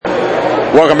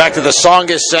Welcome back to the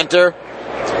Tsongas Center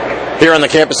here on the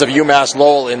campus of UMass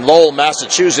Lowell in Lowell,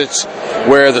 Massachusetts,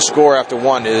 where the score after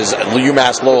one is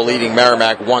UMass Lowell leading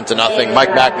Merrimack 1-0. Mike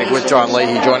Macknick with John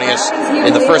Leahy joining us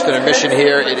in the first intermission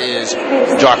here. It is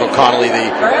Jocko Connolly,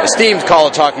 the esteemed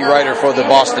college hockey writer for the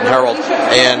Boston Herald.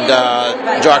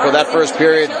 And Jocko, that first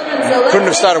period couldn't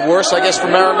have started worse, I guess, for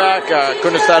Merrimack.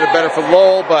 Couldn't have started better for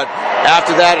Lowell, but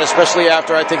after that, especially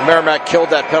after I think Merrimack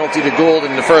killed that penalty to Gould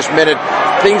in the first minute,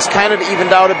 things kind of evened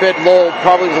out a bit. Lowell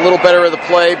probably was a little better at the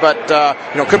play, but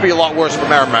could be a lot worse for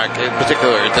Merrimack in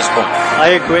particular at this point.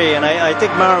 I agree, and I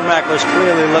think Merrimack was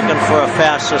clearly looking for a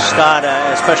faster start,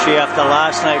 especially after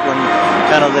last night when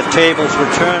kind of the tables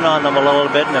were turned on them a little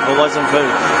bit, and if it wasn't for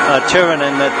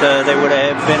Tyrinen, that they would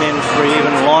have been in for an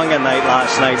even longer night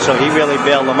last night, so he really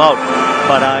bailed them out.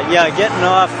 But getting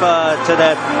off to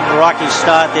that rocky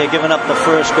start there, giving up the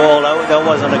first goal, that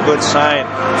wasn't a good sign.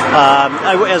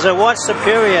 As I watched the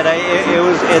period,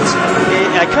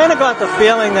 I kind of got the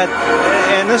feeling that,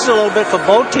 and this is a little bit for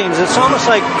both teams, it's almost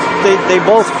like they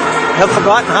both have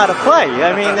forgotten how to play.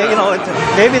 I mean,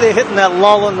 maybe they're hitting that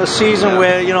lull in the season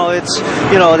where,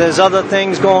 there's other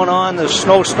things going on, there's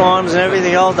snowstorms and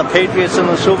everything else, the Patriots in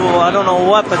the Super Bowl, I don't know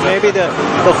what, but maybe the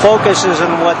focus is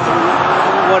in what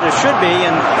it should be.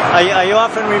 And I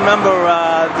often remember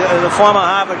the former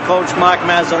Harvard coach Mark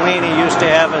Mazzolini used to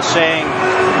have a saying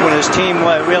when his team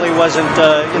really wasn't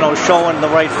showing the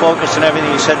right focus and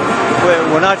everything. He said,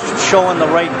 we're not showing the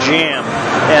right jam.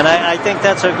 And I think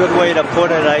that's a good way to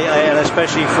put it, and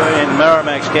especially in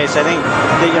Merrimack's case. I think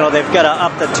they've got to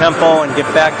up the tempo and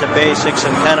get back to basics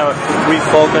and kind of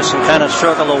refocus and kind of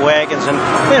circle the wagons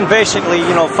and basically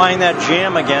find that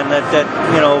jam again that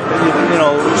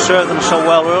served them so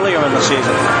well earlier in the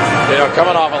season.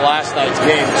 Coming off of last night's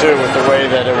game too, with the way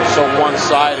that it was so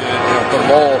one-sided for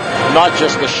Lowell, not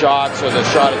just the shots or the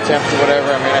shot attempts or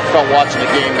whatever. I mean, I felt watching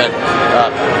the game that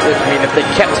if they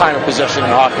kept time of possession in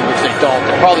hockey, which they don't,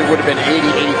 it probably would have been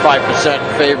 80-85%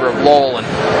 in favor of Lowell. And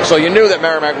so you knew that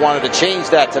Merrimack wanted to change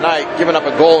that tonight. Giving up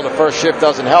a goal in the first shift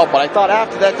doesn't help, but I thought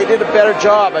after that they did a better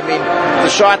job. I mean,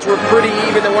 the shots were pretty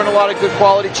even. There weren't a lot of good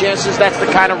quality chances. That's the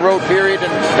kind of road period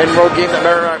and road game that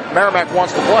Merrimack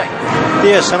wants to play.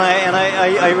 Yes, and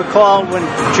I recall when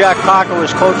Jack Parker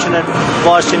was coaching at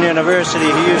Boston University,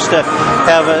 he used to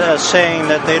have a saying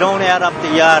that they don't add up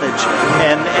the yardage,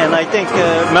 and I think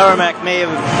Merrimack may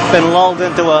have been lulled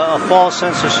into a false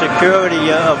sense of security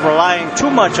of relying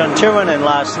too much on Tyrinen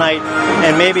last night,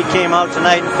 and maybe came out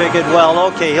tonight and figured,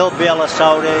 well, okay, he'll bail us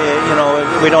out,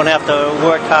 we don't have to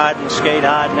work hard and skate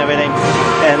hard and everything,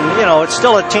 and it's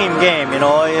still a team game,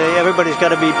 everybody's got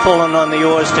to be pulling on the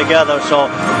oars together, so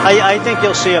I think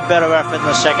you'll see a better effort in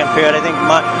the second period. I think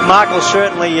Mark will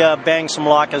certainly bang some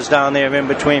lockers down there in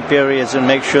between periods and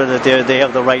make sure that they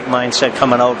have the right mindset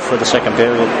coming out for the second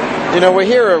period. We're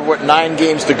here at 9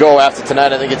 games to go after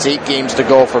tonight. I think it's 8 games to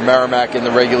go for Merrimack in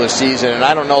the regular season, and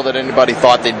I don't know that anybody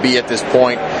thought they'd be at this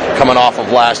point coming off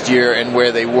of last year and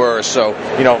where they were. So,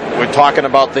 we're talking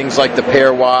about things like the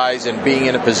pairwise and being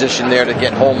in a position there to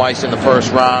get home ice in the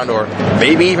first round, or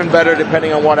maybe even better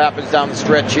depending on what happens down the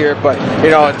stretch here. But,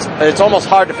 it's almost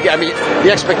hard to forget. I mean,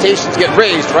 the expectations get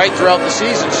raised, right, throughout the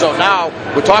season. So now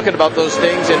we're talking about those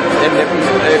things, and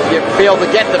if you fail to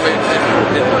get them,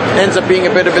 it ends up being a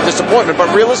bit of a disappointment.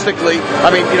 But realistically, I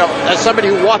mean, as somebody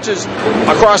who watches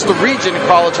across the region in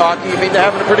college hockey, they're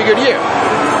having a pretty good year.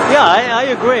 Yeah,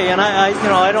 I agree, and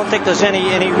I don't think there's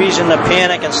any reason to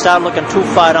panic and start looking too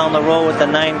far down the road with the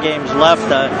 9 games left.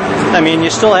 You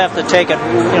still have to take it,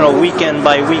 weekend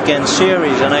by weekend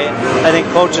series, and I think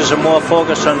coaches are more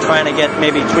focused on trying to get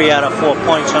maybe 3 out of 4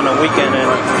 points on the weekend,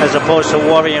 as opposed to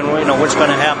worrying, what's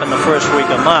going to happen the first week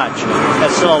of March.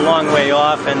 That's still a long way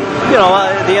off, and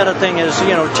the other thing is,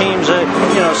 teams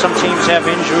some teams have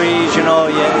injuries.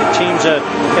 Teams are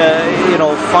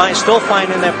still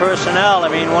finding their personnel. I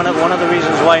mean, one of the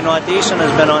reasons why Northeastern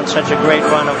has been on such a great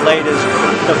run of late is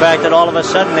the fact that all of a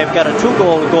sudden they've got a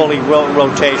 2-goalie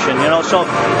rotation. So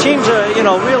teams are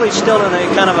really still in a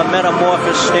kind of a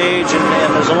metamorphosis stage,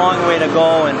 and there's a long way to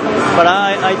go. But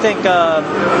I think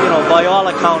by all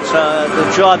accounts,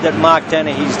 the job that Mark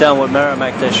Dennehy's done with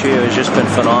Merrimack this year has just been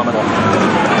phenomenal.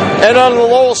 And on the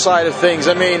Lowell side of things,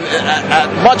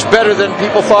 much better than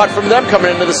people thought from them coming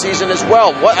into the season as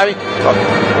well.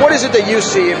 What is it that you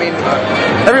see?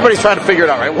 Everybody's trying to figure it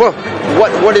out, right?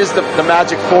 What is the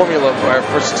magic formula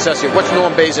for success here? What's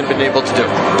Norm Bazin been able to do?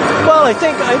 Well, I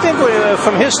think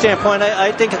from his standpoint,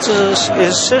 I think it's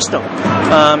his system.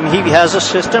 He has a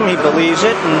system. He believes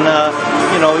it, and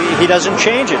he doesn't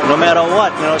change it no matter what.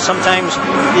 Sometimes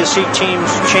you see teams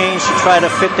change to try to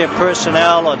fit their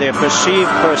personnel or their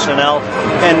perceived personnel personnel.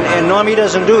 And Normie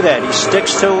doesn't do that. He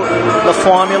sticks to the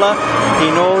formula. He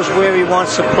knows where he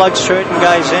wants to plug certain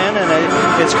guys in, and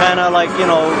it's kind of like,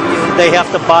 they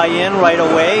have to buy in right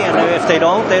away, and if they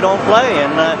don't play.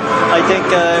 And I think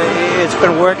it's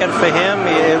been working for him.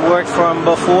 It worked for him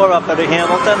before up at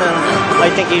Hamilton, and I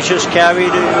think he's just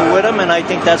carried it with him, and I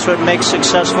think that's what makes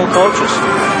successful coaches.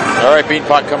 All right,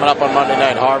 Beanpot coming up on Monday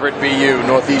night. Harvard, BU,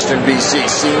 Northeastern BC.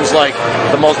 Seems like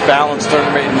the most balanced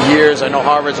tournament in years. I know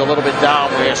Harvard's a little bit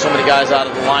down. We have so many guys out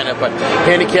of the lineup, but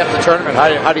handicap the tournament.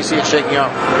 How do you see it shaking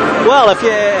out? Well, if you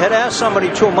had asked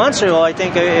somebody 2 months ago, I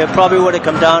think it probably would have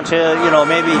come down to,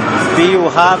 maybe BU,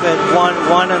 Harvard,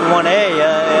 1 and 1A.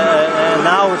 And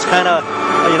now it's kind of,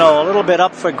 a little bit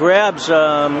up for grabs.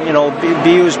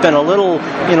 BU's been a little,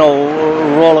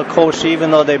 roller coaster,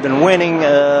 even though they've been winning.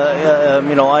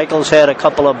 Eichel's had a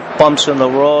couple of bumps in the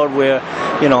road where,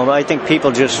 I think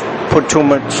people just put too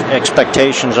much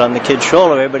expectations on the kid's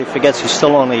shoulder. Everybody forgets he's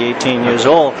still only 18 years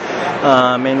old,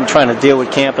 and trying to deal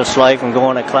with campus life and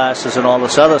going to classes and all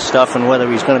this other stuff, and whether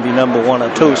he's going to be number 1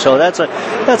 or 2. So that's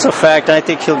a fact. I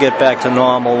think he'll get back to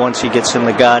normal once he gets in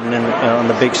the Garden and on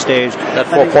the big stage. Had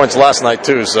 4 points last night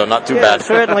too, so not too bad.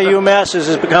 Certainly UMass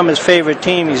has become his favorite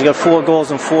team. He's got 4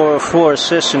 goals and 4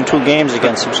 assists in 2 games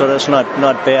against him, so that's not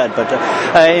bad. But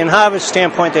in Harvard's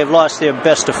standpoint, they've lost their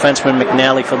best defenseman,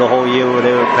 McNally, for the whole year with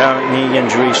their apparent knee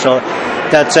injury, so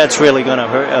that's really going to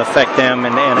affect them.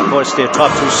 And of course, their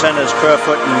top 2 centers,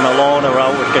 Kerfoot and Malone, are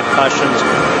out with concussions.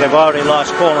 They've already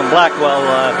lost Colin Blackwell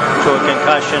to a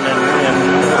concussion, and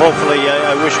hopefully,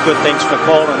 I wish good things for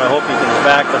Colin. I hope he comes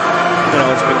back, but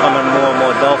it's becoming more and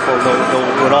more doubtful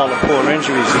with all the poor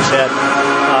injuries he's had.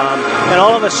 And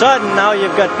all of a sudden, now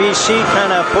you've got BC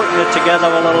kind of putting it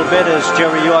together a little bit, as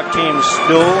Jerry York teams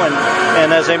do.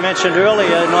 And as I mentioned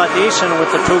earlier, Northeastern with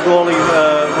the 2 goalie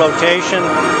rotation,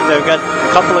 they've got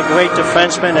a couple of great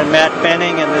defensemen, and Matt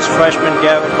Benning and this freshman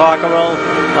Garrett Cockerell,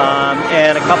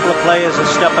 and a couple of players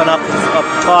are stepping up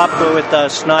top with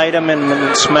Snyderman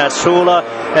and Smatsula,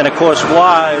 and of course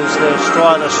Wah is the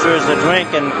straw that stirs the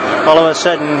drink, and all of a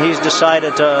sudden he's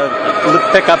decided to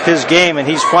pick up his game, and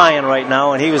he's flying right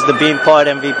now, and he was the Beanpot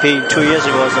MVP 2 years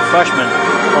ago as a freshman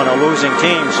on a losing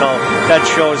team, so that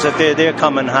shows that they're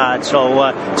coming hard. So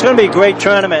it's going to be a great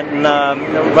tournament, and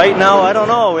right now, I don't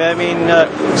know. I mean,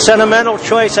 sentimental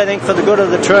choice, I think, for the good of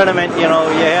the tournament. You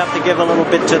have to give a little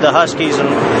bit to the Huskies, and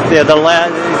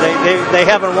they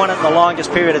haven't won it in the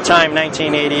longest period of time,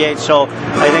 1988. So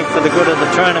I think for the good of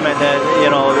the tournament,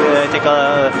 I think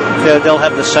they'll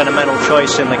have the sentimental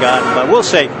choice in the Garden, but we'll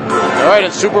see. All right,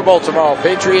 it's Super Bowl tomorrow.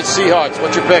 Patriots, Seahawks.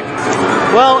 What's your pick?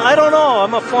 Well, I don't know.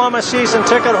 I'm a former season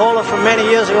ticket holder from many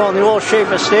years ago in the old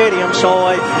Schaefer Stadium, so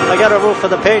I got to root for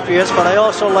the Patriots, but I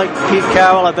also like Pete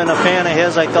Carroll. I've been a fan of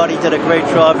his. I thought he did a great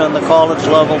job on the college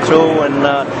level, too,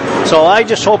 and so I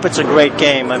just hope it's a great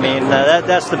game. I mean,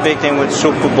 that's the big thing with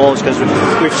Super Bowls, because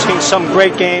we've seen some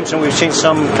great games, and we've seen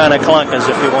some kind of clunkers,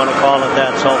 if you want to call it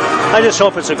that, so I just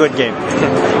hope it's a good game.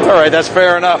 All right, that's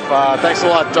fair enough. Thanks a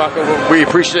lot, Jocko. We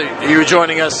appreciate you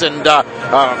joining us, and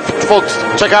folks,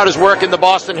 check out his work in the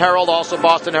Boston Herald, also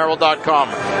bostonherald.com.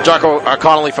 Jocko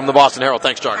Connolly from the Boston Herald.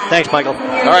 Thanks, Jocko. Thanks, Michael. All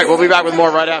right, we'll be back with more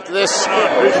right after this.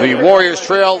 The Warriors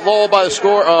trail Lowell by the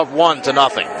score of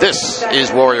 1-0. This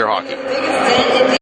is Warrior Hockey.